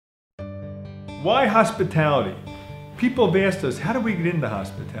Why hospitality? People have asked us, how do we get into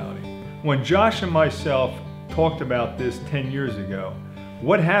hospitality? When Josh and myself talked about this 10 years ago,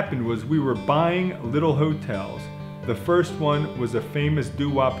 what happened was we were buying little hotels. The first one was a famous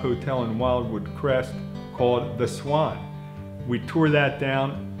doo-wop hotel in Wildwood Crest called the Swan. We tore that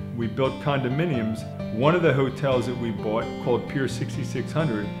down, we built condominiums. One of the hotels that we bought, called Pier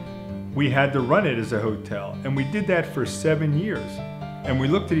 6600, we had to run it as a hotel, and we did that for 7 years. And we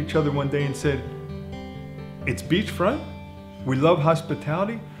looked at each other one day and said, it's beachfront, we love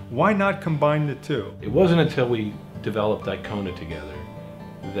hospitality, why not combine the two? It wasn't until we developed Icona together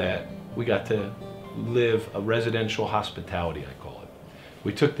that we got to live a residential hospitality, I call it.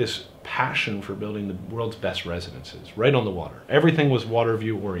 We took this passion for building the world's best residences right on the water. Everything was water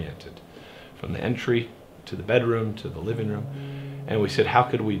view oriented, from the entry to the bedroom to the living room. And we said, how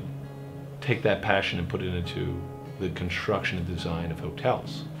could we take that passion and put it into the construction and design of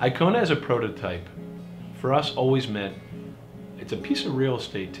hotels? Icona as a prototype for us always meant it's a piece of real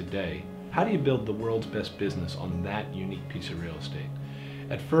estate today. How do you build the world's best business on that unique piece of real estate?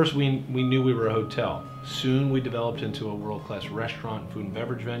 At first we knew we were a hotel. Soon we developed into a world-class restaurant, food and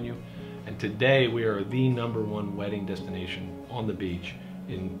beverage venue. And today we are the #1 wedding destination on the beach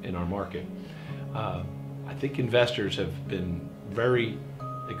in our market. I think investors have been very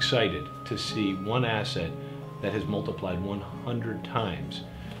excited to see one asset that has multiplied 100 times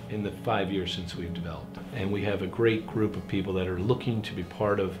in the 5 years since we've developed. And we have a great group of people that are looking to be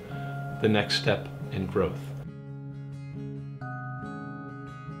part of the next step in growth.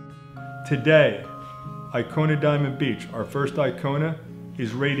 Today, Icona Diamond Beach, our first Icona,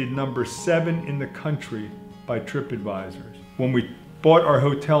 is rated #7 in the country by TripAdvisor. When we bought our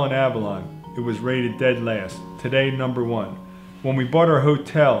hotel in Avalon, it was rated dead last. Today, #1. When we bought our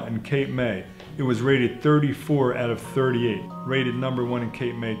hotel in Cape May, it was rated 34 out of 38, rated #1 in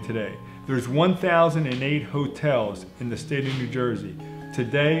Cape May today. There's 1,008 hotels in the state of New Jersey.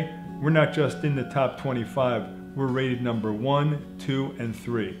 Today, we're not just in the top 25, we're rated #1, 2, and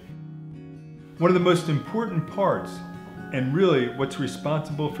 3. One of the most important parts, and really what's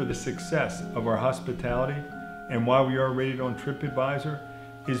responsible for the success of our hospitality and why we are rated on TripAdvisor,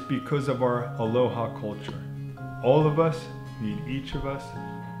 is because of our aloha culture. All of us need each of us,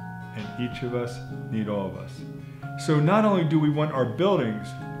 and each of us need all of us. So not only do we want our buildings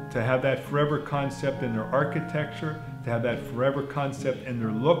to have that forever concept in their architecture, to have that forever concept in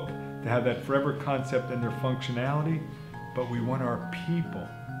their look, to have that forever concept in their functionality, but we want our people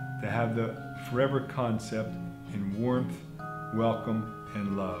to have the forever concept in warmth, welcome,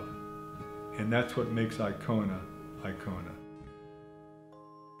 and love. And that's what makes Icona, Icona.